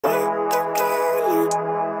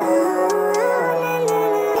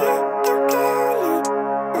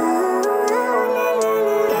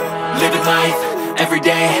every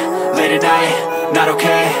day, late at night, not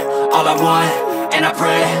okay. All I want, and I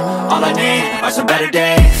pray, all I need are some better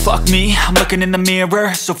days. Fuck me, I'm looking in the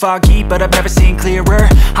mirror, so foggy, but I've never seen clearer.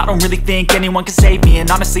 I don't really think anyone can save me, and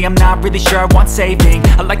honestly I'm not really sure I want saving.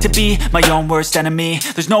 I like to be my own worst enemy.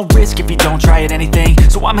 There's no risk if you don't try at anything,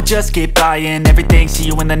 so I'ma just keep buying everything. See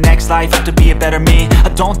you in the next life, have to be a better me. I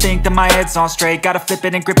don't think that my head's on straight, gotta flip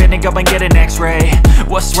it and grip it and go and get an x-ray.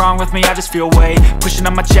 What's wrong with me? I just feel weight pushing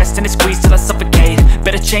on my chest and it squeezes till I suffocate.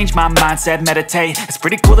 Better change my mindset, meditate. It's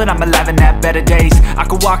pretty cool that I'm alive and have better days. I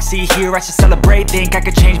could walk, see, hear, I should celebrate. Think I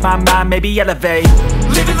could change my mind, maybe elevate.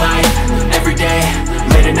 Living life, every day,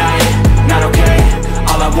 late at night, not okay.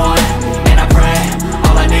 All I want, and I pray,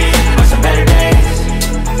 all I need are some better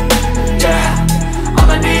days. Yeah, all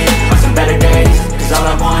I need are some better days. Cause all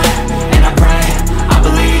I want, and I pray, I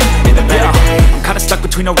believe in the better days. I'm kinda stuck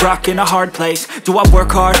between a rock and a hard place. Do I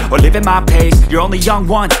work hard or live at my pace? You're only young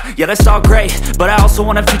once, yeah that's all great, but I also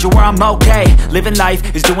want a future where I'm okay. Living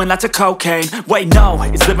life is doing lots of cocaine. Wait no,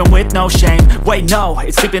 it's living with no shame. Wait no,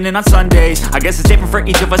 it's sleeping in on Sundays. I guess it's different for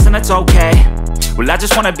each of us and that's okay. Well I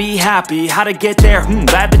just wanna be happy, how to get there?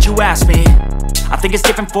 Glad that you asked me. I think it's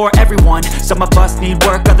different for everyone. Some of us need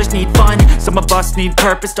work, others need fun. Some of us need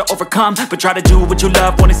purpose to overcome. But try to do what you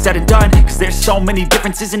love when it's said and done. Cause there's so many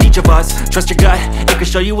differences in each of us. Trust your gut, it can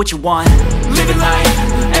show you what you want. Living life,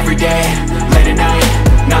 every day, late at night,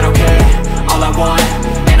 not okay. All I want,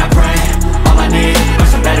 and I pray, all I need are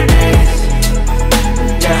some better days.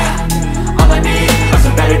 Yeah, all I need are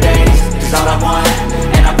some better days. Cause all I want,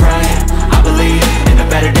 and I pray, I believe in the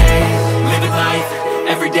better days. Living life,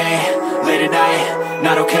 every day, late at night,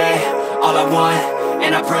 not okay. All I want,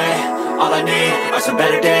 and I pray, all I need are some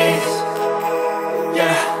better days.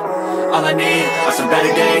 Yeah, all I need are some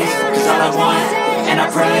better days. Cause all I want, and I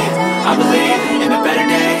pray, I believe in the better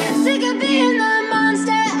days. Sick of being the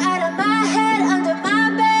monster out of my head, under my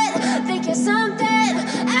bed, thinking something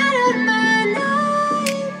out of my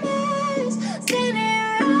nightmares,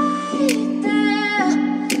 standing right there.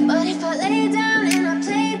 But if I lay down and I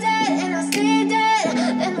play dead and I stay dead,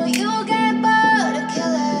 then will you get bored of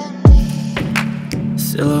killing me?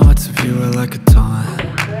 Silhouettes of you are like a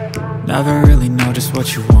taunt. Never really know just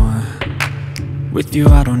what you want. With you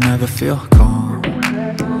I don't ever feel calm.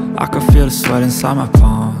 I can feel the sweat inside my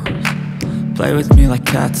palms. Play with me like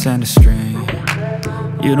cats and a string.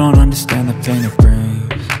 You don't understand the pain it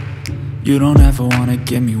brings. You don't ever wanna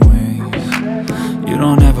give me wings. You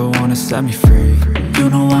don't ever wanna set me free. You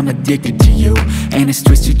know I'm addicted to you, and it's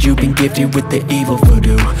twisted, you've been gifted with the evil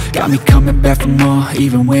voodoo. Got me coming back for more,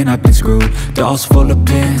 even when I've been screwed. Dolls full of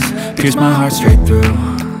pins, pierce my heart straight through.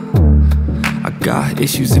 I got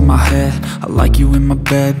issues in my head, I like you in my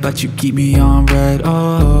bed, but you keep me on red.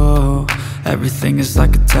 Oh, everything is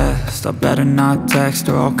like a test, I better not text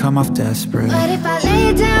or I'll come off desperate. But if I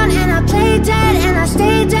lay down and I play dead and I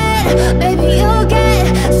stay dead, baby you'll get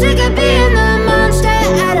sick of being the monster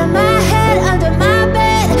out of my head, under my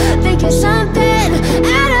bed, thinking something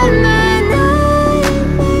out of my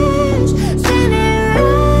nightmares, standing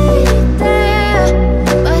right there.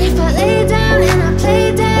 But if I lay down and I play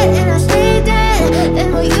dead and I stay dead, then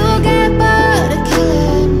will you get bored of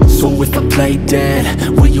killing me? So if I play dead,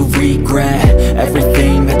 will you regret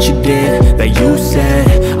everything that you did, that you said?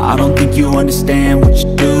 I don't think you understand what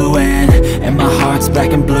you're doing, and my heart's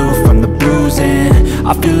black and blue from the bruising.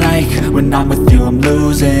 I feel like when I'm with you I'm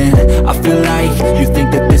losing. I feel like you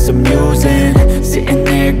think that this amusing, sitting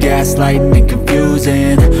there gaslighting and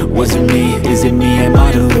confusing. Was it me? Is it me? Am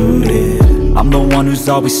I deluded? I'm the one who's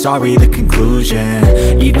always sorry, the conclusion.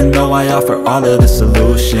 Even though I offer all of the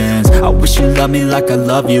solutions, I wish you loved me like I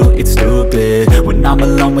love you, it's stupid. When I'm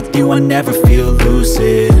alone with you I never feel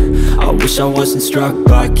lucid. I wish I wasn't struck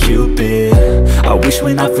by Cupid. I wish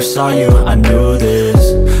when I first saw you I knew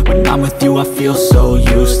this. When I'm with you I feel so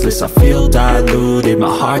useless, I feel diluted, my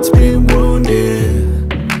heart's been wounded.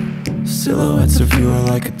 Silhouettes of you are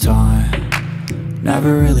like a taunt.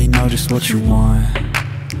 Never really know just what you want.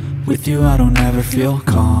 With you I don't ever feel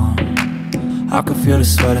calm. I can feel the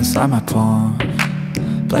sweat inside my palms.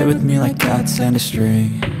 Play with me like cats and a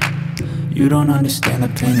string. You don't understand the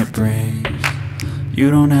pain it brings. You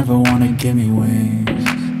don't ever wanna give me wings.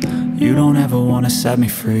 You don't ever wanna set me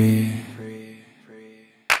free.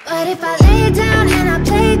 But if I lay down and I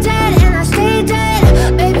play dead and I stay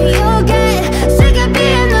dead, baby you'll get sick of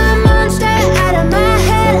being the monster out of my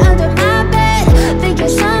head, under my bed, thinking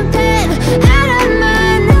something out of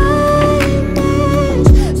my nightmares,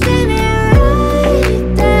 standing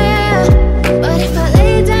right there. But if I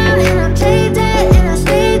lay down and I play dead and I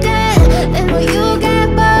stay dead, then will you get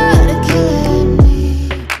bored of killing me?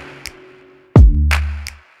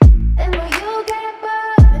 Then will you get bored?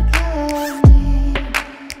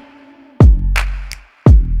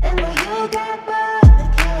 get bored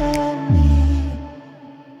of killing me?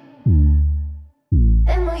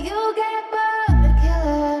 And will you get bored of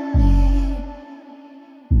killing me?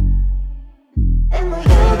 And will you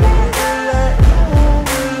get bored of killing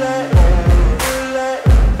me?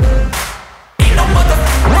 Ain't no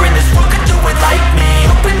motherfucker in this world could do it like me.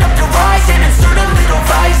 Open up your eyes and insert a little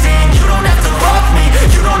rising. You don't have to love me,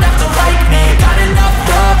 you don't have to like me. Got enough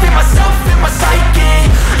love in myself, in my psyche.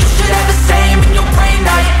 You should have the same in your brain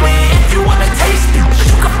nightly. If you wanna taste me,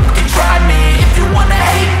 you can fucking try me. If you wanna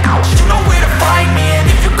hate, you know where to find me. And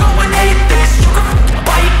if you go and hate this, you can fucking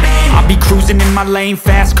bite me. I'll be cruising in my lane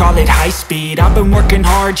fast, call it high speed. I've been working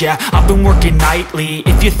hard, yeah, I've been working nightly.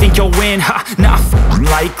 If you think you'll win, ha, nah,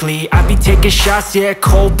 likely. I be taking shots, yeah,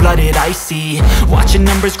 cold-blooded, icy. Watching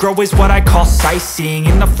numbers grow is what I call sightseeing.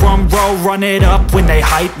 In the front row, run it up when they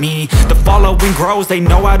hype me. The following grows, they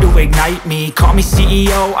know how to ignite me. Call me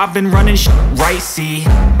CEO, I've been running shit right, see.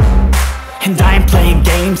 And I ain't playing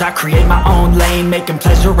games, I create my own lane. Making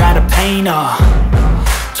pleasure out of pain,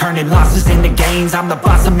 turning losses into gains. I'm the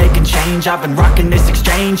boss, I'm making change. I've been rocking this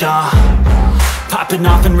exchange, popping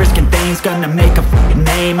off and risking things. Gonna make a f***ing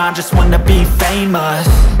name. I just wanna be famous,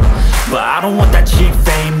 but I don't want that cheap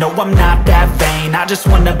fame. No, I'm not that vain. I just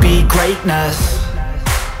wanna be greatness.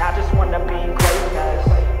 I just wanna be greatness.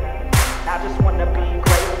 I just wanna be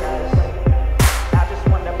greatness. I just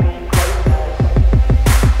wanna be greatness.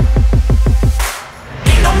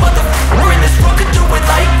 Ain't no motherfucker in this world could do it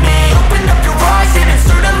like me. Open up your eyes and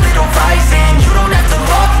insert a little rising. You don't have to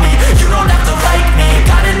love me, you don't have to like me.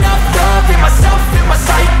 Got enough love in myself, in my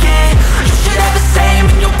psyche. You should have the same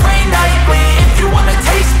in your brain nightly. If you wanna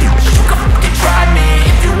taste me, you can fucking try me.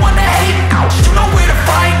 If you wanna hate, you know where to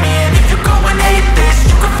find me. And if you go and hate this,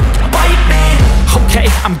 you can fucking bite me. Okay,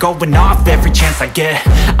 I'm going off every chance I get.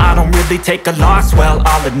 I don't really take a loss, well,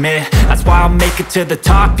 I'll admit. That's why I'll make it to the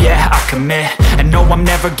top, yeah, I commit. And no, I'm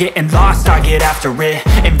never getting lost, I get after it.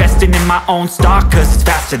 Investing in my own stock, cause it's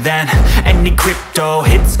faster than any crypto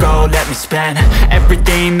hits go, let me spend.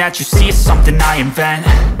 Everything that you see is something I invent,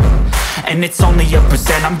 and it's only a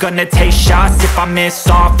percent. I'm gonna take shots, if I miss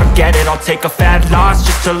all, forget it. I'll take a fat loss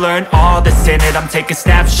just to learn all that's in it. I'm taking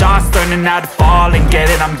snapshots, learning how to fall and get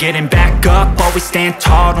it. I'm getting back up, always stand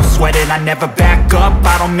tall, don't sweat it. I never back up,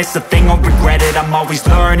 I don't miss a thing or regret it. I'm always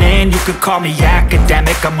learning, you could call me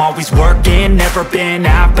academic. I'm always working, never been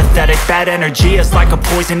apathetic. Bad energy is like a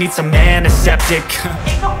poison, needs some antiseptic.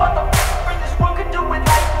 Ain't no motherfucker in this world could do it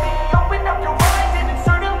like me. Open up your eyes and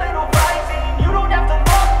insert a little rising. You don't have to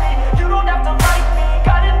love me, you don't have to like me.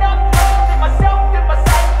 Got enough love in myself, in my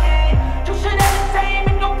psyche. You should have the same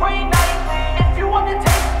in your brain nightly. If you wanna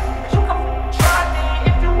taste me, you can try me.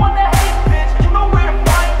 If you wanna hate, bitch, you know where to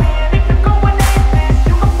find me. And if you go and hate this,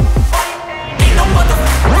 you can fight me. Ain't no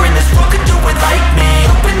motherfucker in this world could do it like me.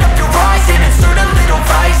 Open up your eyes and insert a little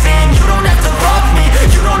rising. You don't have to love me,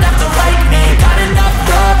 you don't have to like me. Got enough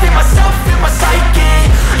love in myself, in my psyche.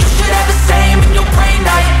 You should have the same in your brain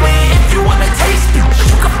nightly. If you wanna taste me,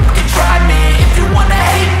 you can fucking try me. If you wanna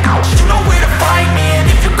hate, you know where to find me. And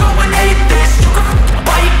if you go and hate this, you can fucking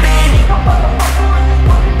bite me. Ain't no motherfucker in this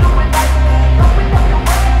world can do it like me. Open up your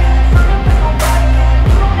eyes and insert a little rising. You don't have to love me,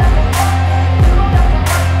 you don't have to like me. Got enough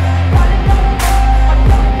love in myself.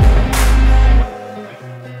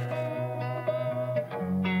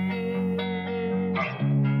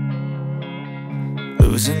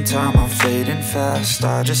 Losing time, I'm fading fast.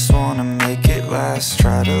 I just wanna make it last.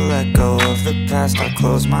 Try to let go of the past. I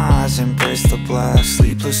close my eyes, embrace the blast.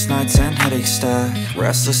 Sleepless nights and headaches stack.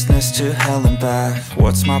 Restlessness to hell and back.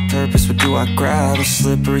 What's my purpose? What do I grab? A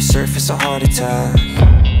slippery surface, a heart attack.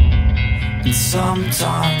 And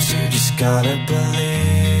sometimes you just gotta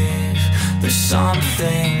believe there's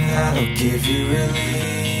something that'll give you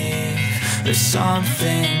relief. There's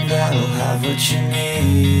something that'll have what you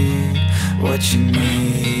need, what you need.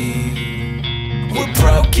 We're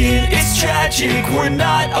broken, it's tragic, we're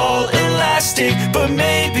not all elastic, but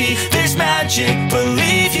maybe there's magic.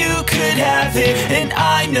 Believe you could have it, and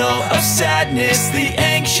I know of sadness, the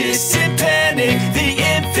anxious and panic, the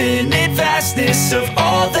infinite vastness of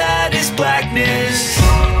all that is blackness.